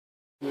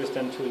is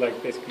then to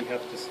like basically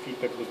have this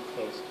feedback loop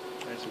closed.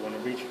 Right? So you want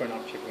to reach for an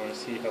object, you want to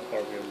see how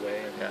far we're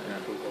away, and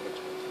improve over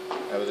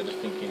time. I was just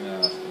thinking,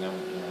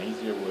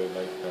 easier with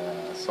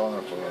like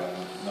sonar for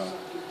no.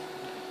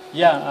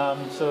 Yeah.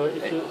 So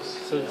if you,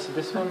 so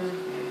this one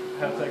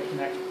has like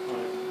connect on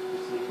it.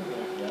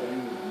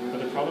 But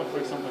the problem, for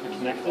example, to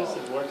connect this,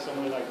 it works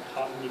only like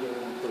half a meter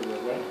further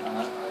away.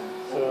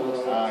 So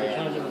you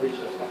cannot even reach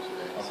it.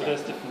 Okay. So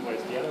there's different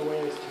ways. The other way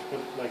is to put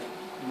like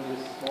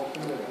this small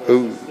thing that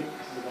stick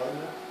to the bottom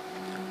there.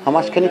 How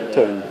much can it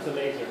turn? It's a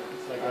laser.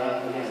 It's like a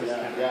laser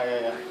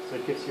scanner. So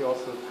it gives you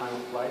also time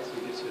of flight, so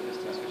it gives you a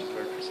distance which is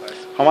very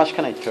precise. How much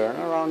can I turn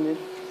around it?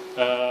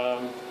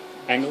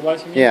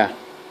 Angle-wise, you mean? Yeah.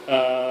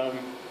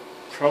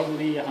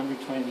 Probably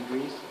 120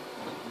 degrees.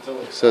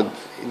 So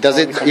does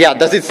it? Yeah.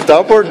 Does it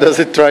stop or does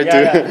it try to?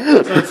 Yeah.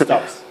 Until it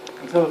stops.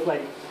 Until it's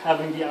like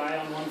having the eye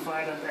on one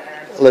side of the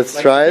head. Let's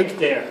like try it.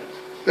 There.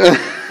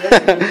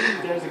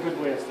 There's a good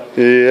way of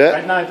stopping. Yeah.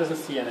 Right now it doesn't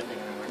see anything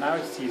anymore. Now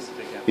it sees it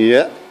again.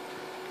 Yeah.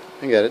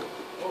 I get it.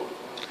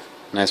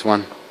 Nice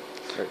one.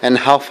 And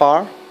how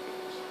far?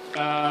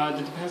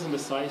 It depends on the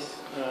size.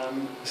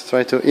 Let's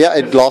try to. Yeah,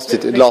 it lost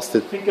it. It lost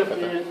it. Think of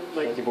it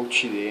like it's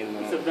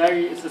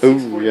a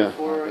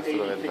 644 80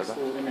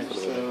 pixel image.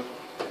 So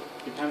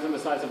depends on the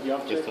size of the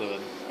object.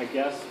 I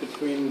guess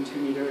between 2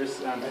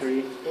 meters and 3.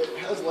 It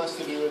has less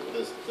to do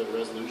with the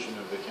resolution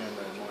of the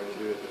camera and more to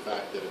do with the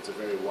fact that it's a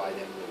very wide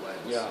angle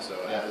lens. Yeah. So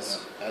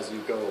as you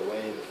go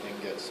away, the thing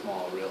gets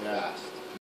small real fast.